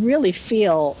dumped, you really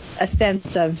feel a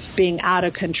sense of being out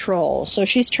of control. So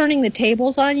she's turning the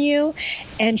tables on you,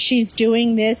 and she's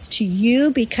doing this to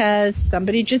you because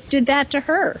somebody just did that to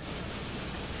her.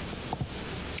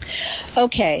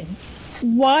 Okay.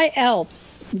 Why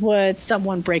else would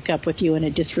someone break up with you in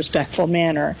a disrespectful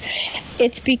manner?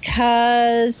 It's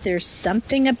because there's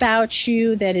something about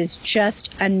you that is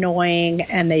just annoying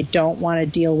and they don't want to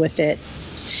deal with it.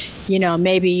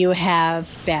 Maybe you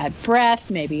have bad breath,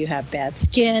 maybe you have bad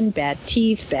skin, bad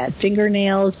teeth, bad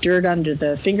fingernails, dirt under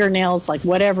the fingernails, like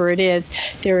whatever it is.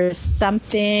 There is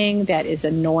something that is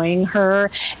annoying her,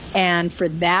 and for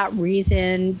that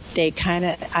reason, they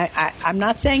I'm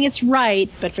not saying it's right,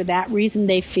 but for that reason,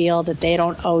 they feel that they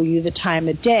don't owe you the time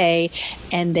of day,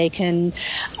 and they can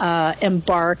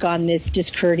embark on this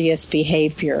discourteous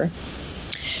behavior.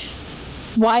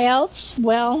 Why else?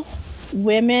 Well,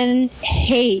 women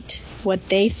hate what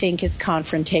they think is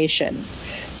confrontation.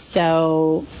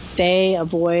 So they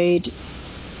avoid,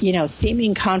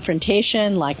 seeming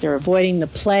confrontation, like they're avoiding the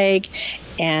plague.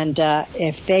 And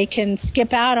if they can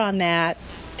skip out on that,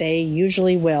 they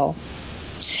usually will.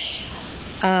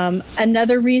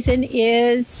 Another reason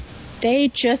is they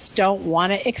just don't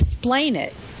want to explain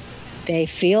it. They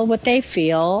feel what they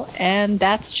feel, and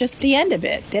that's just the end of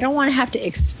it. They don't want to have to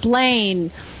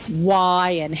explain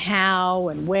why and how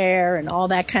and where and all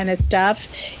that kind of stuff.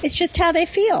 It's just how they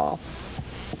feel.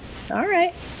 All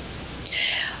right.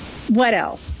 What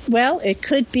else? Well, it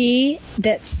could be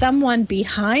that someone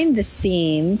behind the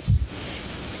scenes,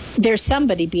 there's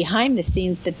somebody behind the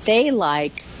scenes that they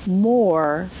like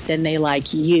more than they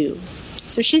like you.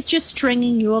 So she's just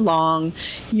stringing you along.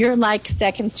 You're like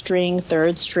second string,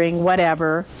 third string,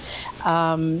 whatever.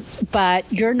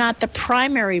 But you're not the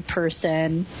primary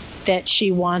person that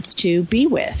she wants to be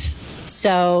with.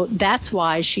 So that's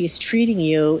why she's treating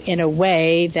you in a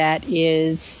way that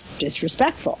is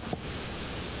disrespectful.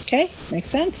 Okay? Makes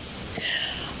sense?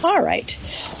 All right.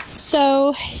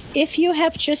 So if you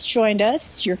have just joined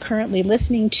us, you're currently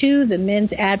listening to the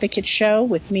Men's Advocate Show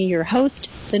with me, your host,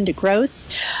 Linda Gross.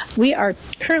 We are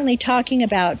currently talking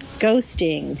about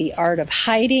ghosting, the art of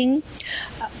hiding.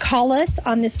 Call us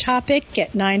on this topic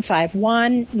at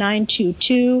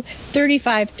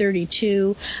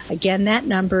 951-922-3532. Again, that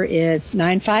number is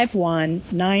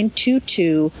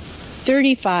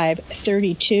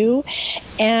 951-922-3532.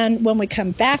 And when we come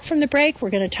back from the break,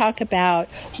 we're going to talk about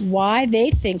why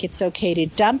they think it's okay to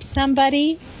dump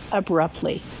somebody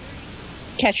abruptly.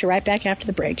 Catch you right back after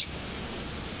the break.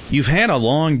 You've had a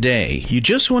long day. You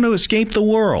just want to escape the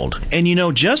world, and you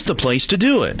know just the place to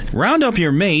do it. Round up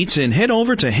your mates and head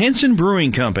over to Henson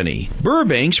Brewing Company,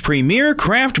 Burbank's premier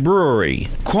craft brewery.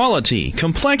 Quality,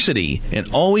 complexity, and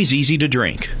always easy to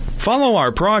drink. Follow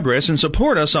our progress and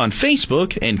support us on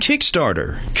Facebook and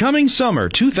Kickstarter. Coming summer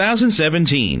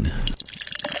 2017.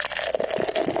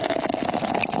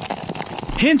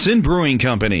 Henson Brewing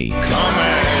Company. Come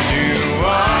as you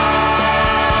are.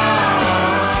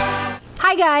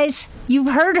 Hi, guys.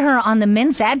 You've heard her on the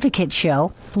Men's Advocate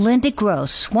Show. Linda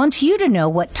Gross wants you to know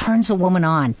what turns a woman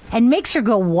on and makes her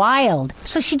go wild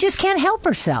so she just can't help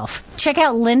herself. Check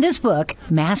out Linda's book,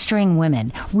 Mastering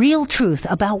Women, Real Truth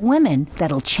About Women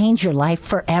That'll Change Your Life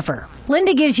Forever.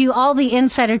 Linda gives you all the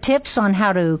insider tips on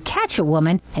how to catch a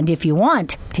woman and, if you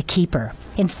want, to keep her.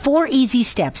 In 4 easy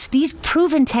steps, these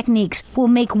proven techniques will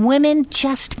make women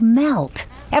just melt.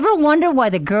 Ever wonder why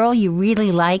the girl you really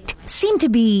liked seemed to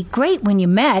be great when you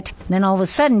met, then all of a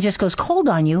sudden just goes cold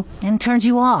on you and turns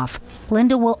you off?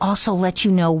 Linda will also let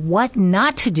you know what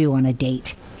not to do on a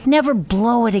date. Never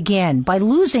blow it again by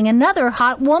losing another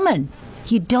hot woman.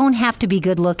 You don't have to be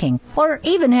good looking or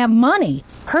even have money.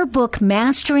 Her book,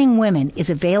 Mastering Women, is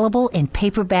available in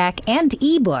paperback and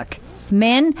ebook.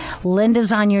 Men,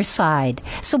 Linda's on your side.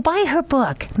 So buy her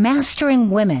book, Mastering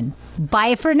Women. Buy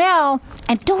it for now.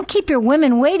 And don't keep your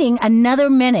women waiting another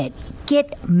minute.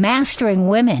 Get Mastering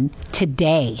Women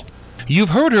today. You've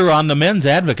heard her on the Men's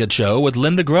Advocate Show with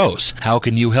Linda Gross. How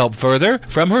can you help further?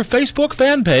 From her Facebook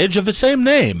fan page of the same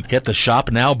name. Hit the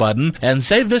Shop Now button and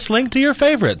save this link to your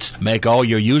favorites. Make all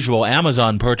your usual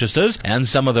Amazon purchases, and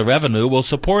some of the revenue will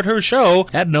support her show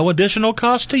at no additional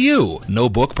cost to you. No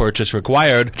book purchase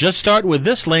required. Just start with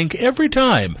this link every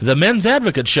time. The Men's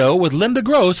Advocate Show with Linda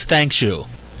Gross thanks you.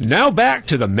 Now back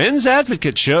to the Men's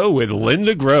Advocate Show with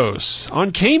Linda Gross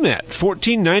on KMET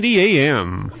 1490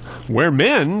 AM, where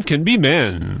men can be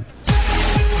men.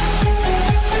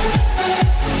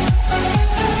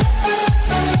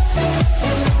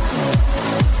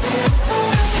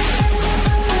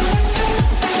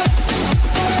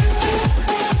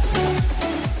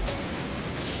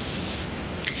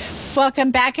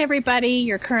 Welcome back, everybody.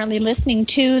 You're currently listening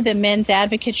to the Men's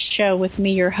Advocate Show with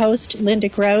me, your host, Linda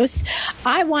Gross.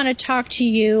 I want to talk to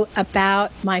you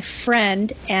about my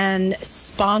friend and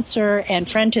sponsor and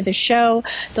friend to the show,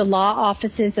 the law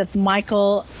offices of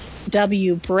Michael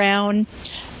W. Brown.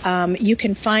 You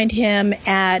can find him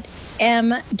at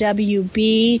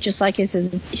MWB, just like his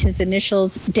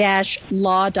initials,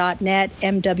 -law.net,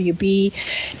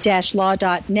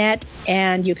 MWB-law.net,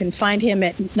 and you can find him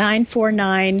at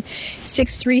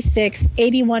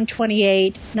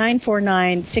 949-636-8128,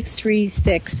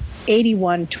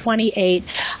 949-636-8128.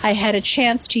 I had a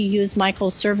chance to use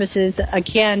Michael's services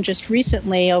again just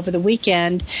recently over the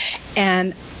weekend,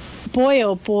 and boy,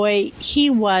 oh boy, he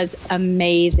was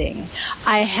amazing.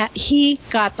 He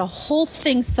got the whole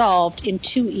thing solved in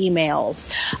 2 emails.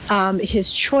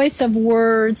 His choice of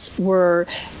words were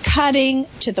cutting,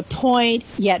 to the point,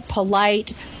 yet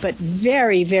polite, but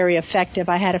very, very effective.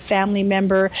 I had a family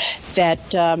member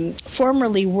that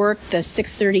formerly worked the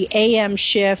 6:30 a.m.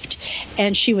 shift,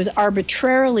 and she was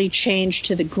arbitrarily changed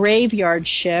to the graveyard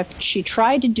shift. She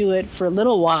tried to do it for a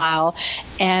little while,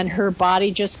 and her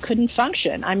body just couldn't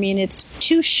function. I mean, it's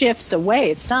 2 shifts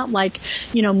away. It's not like,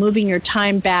 moving your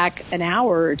time back an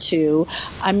hour or 2.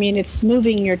 I mean, it's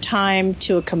moving your time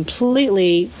to a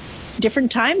completely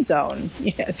different time zone,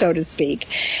 so to speak.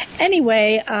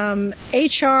 Anyway,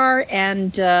 HR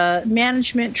and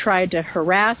management tried to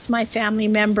harass my family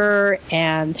member,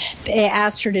 and they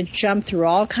asked her to jump through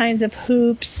all kinds of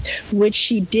hoops, which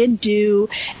she did do,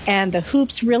 and the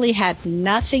hoops really had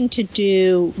nothing to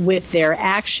do with their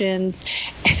actions.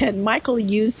 And Michael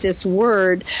used this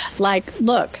word like,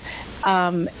 look,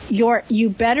 You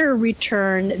better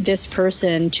return this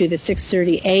person to the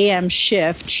 6:30 a.m.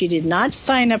 shift. She did not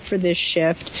sign up for this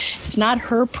shift. It's not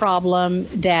her problem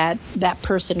that that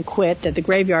person quit, that the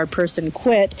graveyard person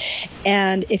quit.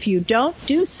 And if you don't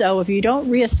do so, if you don't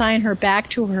reassign her back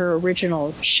to her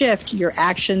original shift, your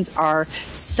actions are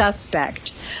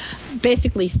suspect.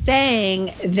 Basically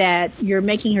saying that you're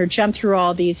making her jump through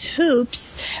all these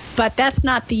hoops, but that's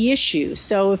not the issue.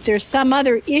 So if there's some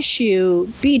other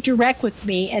issue, be direct with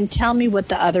me and tell me what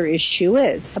the other issue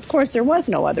is. Of course, there was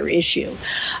no other issue.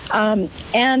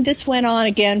 And this went on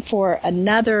again for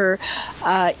another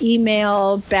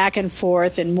email back and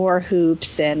forth and more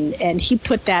hoops, and he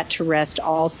put that to rest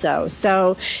also.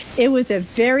 So it was a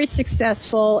very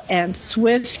successful and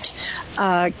swift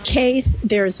case.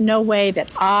 There's no way that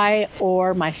I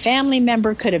or my family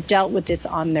member could have dealt with this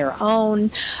on their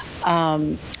own.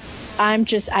 I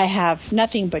have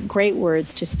nothing but great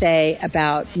words to say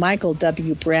about Michael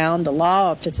W. Brown, the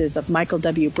law offices of Michael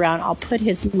W. Brown. I'll put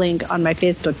his link on my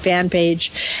Facebook fan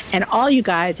page. And all you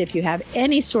guys, if you have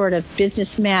any sort of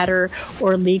business matter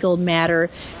or legal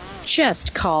matter,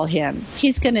 just call him.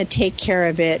 He's going to take care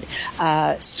of it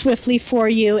swiftly for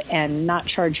you and not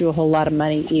charge you a whole lot of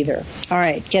money either. All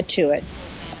right, get to it.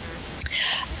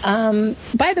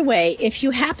 By the way, if you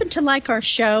happen to like our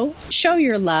show, show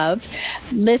your love.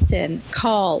 Listen,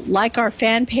 call, like our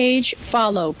fan page,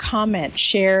 follow, comment,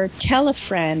 share, tell a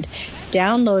friend,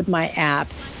 download my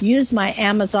app, use my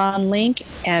Amazon link,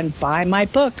 and buy my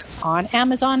book on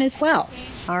Amazon as well.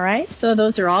 All right? So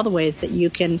those are all the ways that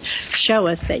you can show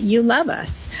us that you love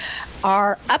us.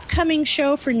 Our upcoming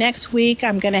show for next week,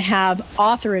 I'm going to have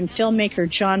author and filmmaker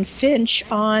John Finch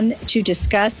on to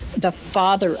discuss the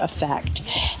father effect,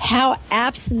 how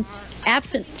absent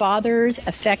fathers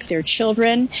affect their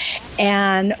children,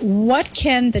 and what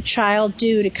can the child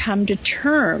do to come to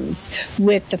terms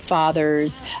with the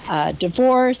father's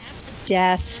divorce,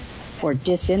 death, or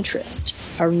disinterest.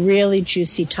 A really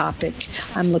juicy topic.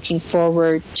 I'm looking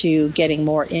forward to getting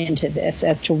more into this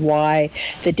as to why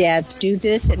the dads do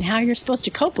this and how you're supposed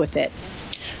to cope with it.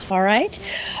 All right?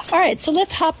 All right, so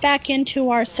let's hop back into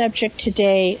our subject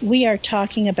today. We are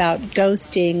talking about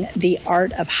ghosting, the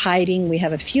art of hiding. We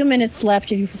have a few minutes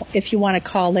left if you want to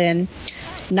call in.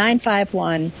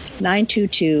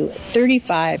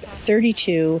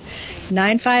 951-922-3532,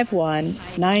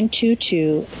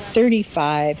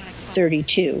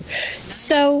 951-922-3532.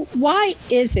 So why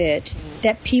is it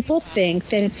that people think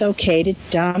that it's okay to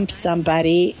dump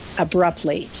somebody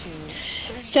abruptly?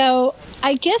 So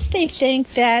I guess they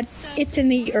think that it's in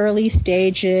the early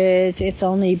stages, it's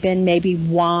only been maybe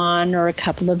one or a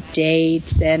couple of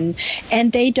dates, and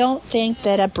they don't think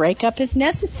that a breakup is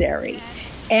necessary.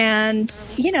 And,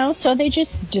 so they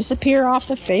just disappear off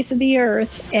the face of the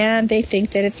earth, and they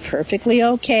think that it's perfectly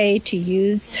okay to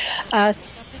use a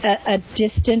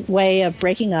distant way of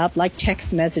breaking up, like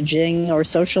text messaging or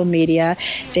social media.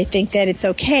 They think that it's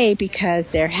okay because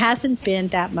there hasn't been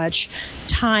that much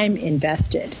time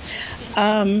invested.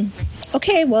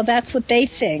 Okay, well, that's what they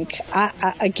think.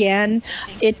 Again,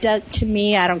 it does to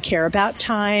me. I don't care about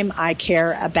time. I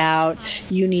care about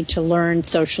you need to learn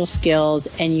social skills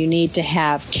and you need to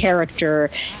have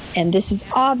character. And this is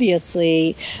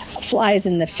obviously flies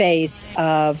in the face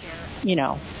of,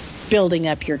 building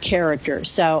up your character.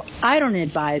 So I don't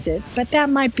advise it, but that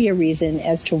might be a reason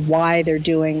as to why they're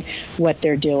doing what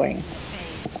they're doing.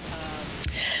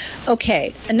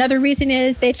 Okay, another reason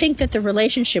is they think that the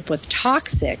relationship was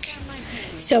toxic.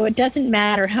 So it doesn't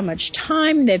matter how much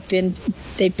time they've been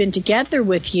together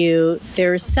with you.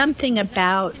 There's something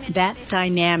about that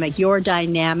dynamic, your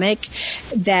dynamic,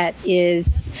 that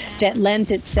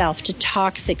lends itself to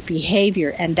toxic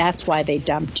behavior, and that's why they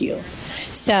dumped you.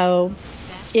 So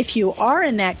if you are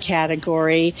in that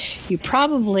category, you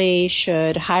probably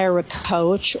should hire a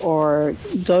coach or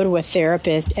go to a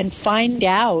therapist and find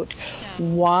out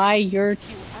why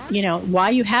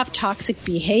why you have toxic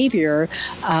behavior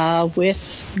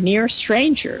with near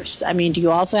strangers. I mean, do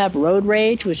you also have road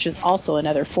rage, which is also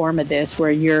another form of this,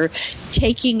 where you're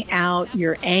taking out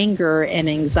your anger and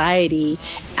anxiety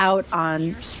out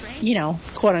on,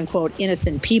 quote unquote,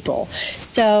 innocent people.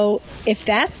 So if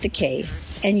that's the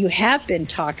case and you have been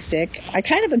toxic, I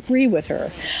kind of agree with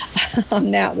her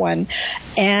on that one.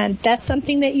 And that's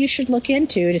something that you should look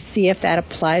into to see if that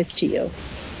applies to you.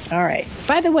 All right.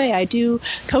 By the way, I do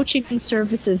coaching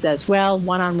services as well,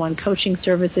 one-on-one coaching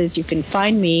services. You can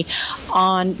find me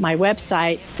on my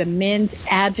website,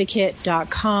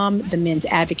 themensadvocate.com,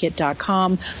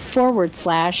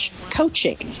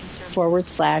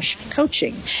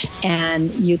 themensadvocate.com/coaching.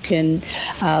 And you can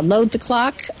load the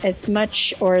clock as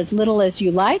much or as little as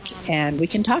you like, and we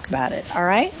can talk about it. All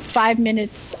right? 5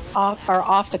 minutes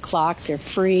off the clock. They're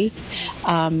free,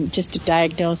 just to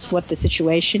diagnose what the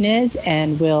situation is,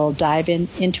 and we'll dive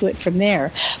into it from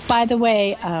there. By the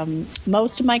way,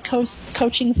 most of my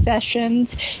coaching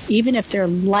sessions, even if they're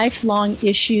lifelong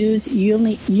issues,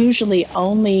 usually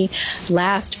only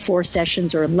last 4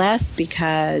 sessions or less,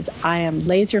 because I am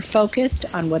laser focused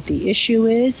on what the issue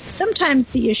is. Sometimes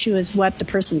the issue is what the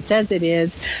person says it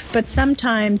is, but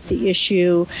sometimes the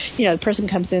issue, the person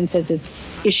comes in and says it's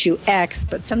issue X,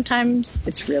 but sometimes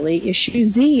it's really issue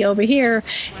Z over here,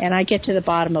 and I get to the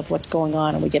bottom of what's going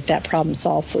on and we get that problem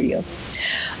solved for you.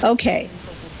 Okay.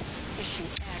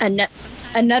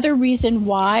 Another reason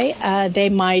why they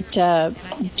might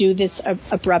do this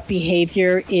abrupt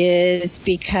behavior is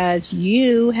because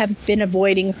you have been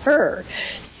avoiding her.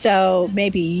 So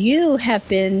maybe you have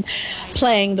been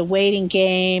playing the waiting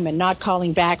game and not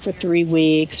calling back for 3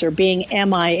 weeks, or being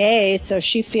MIA, so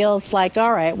she feels like,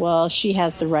 all right, well, she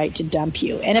has the right to dump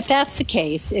you. And if that's the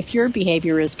case, if your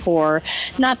behavior is poor,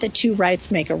 not that 2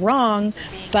 rights make a wrong,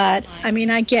 but,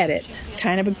 I get it.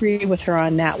 Kind of agree with her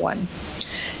on that one.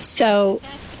 So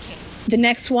the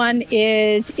next one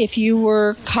is if you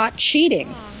were caught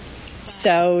cheating.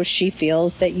 So she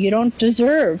feels that you don't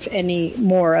deserve any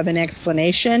more of an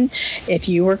explanation. If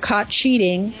you were caught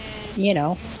cheating,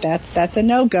 that's a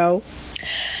no-go.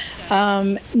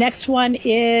 Next one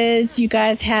is you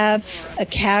guys have a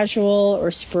casual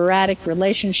or sporadic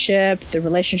relationship. The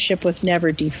relationship was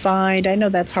never defined. I know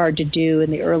that's hard to do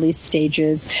in the early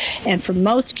stages. And for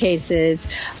most cases,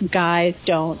 guys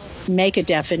don't make a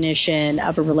definition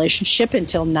of a relationship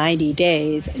until 90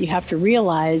 days. You have to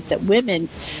realize that women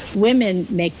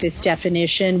make this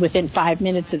definition within 5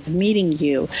 minutes of meeting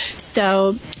you.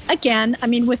 So again,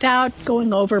 without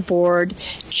going overboard,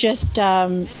 just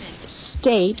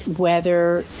state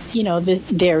whether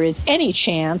there is any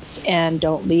chance, and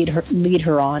don't lead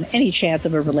her on, any chance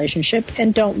of a relationship,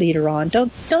 and don't lead her on.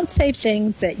 Don't say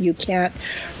things that you can't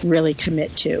really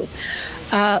commit to.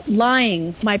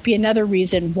 Lying might be another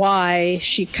reason why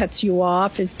she cuts you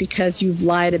off, is because you've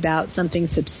lied about something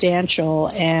substantial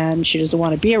and she doesn't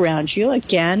want to be around you.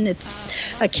 Again, it's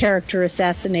a character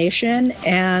assassination,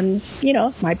 and,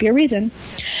 might be a reason.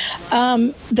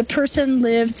 The person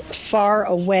lives far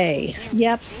away.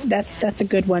 Yep, that's a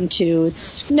good one too.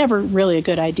 It's never really a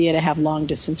good idea to have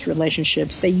long-distance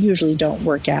relationships. They usually don't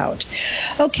work out.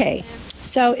 Okay.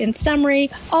 So in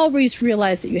summary, always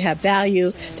realize that you have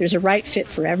value. There's a right fit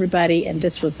for everybody, and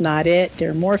this was not it. There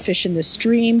are more fish in the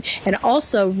stream. And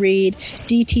also read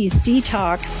DT's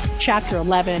Detox, Chapter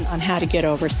 11, on how to get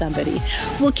over somebody.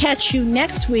 We'll catch you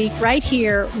next week right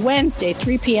here, Wednesday,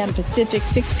 3 p.m. Pacific,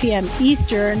 6 p.m.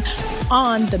 Eastern,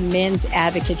 on the Men's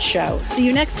Advocate Show. See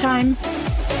you next time.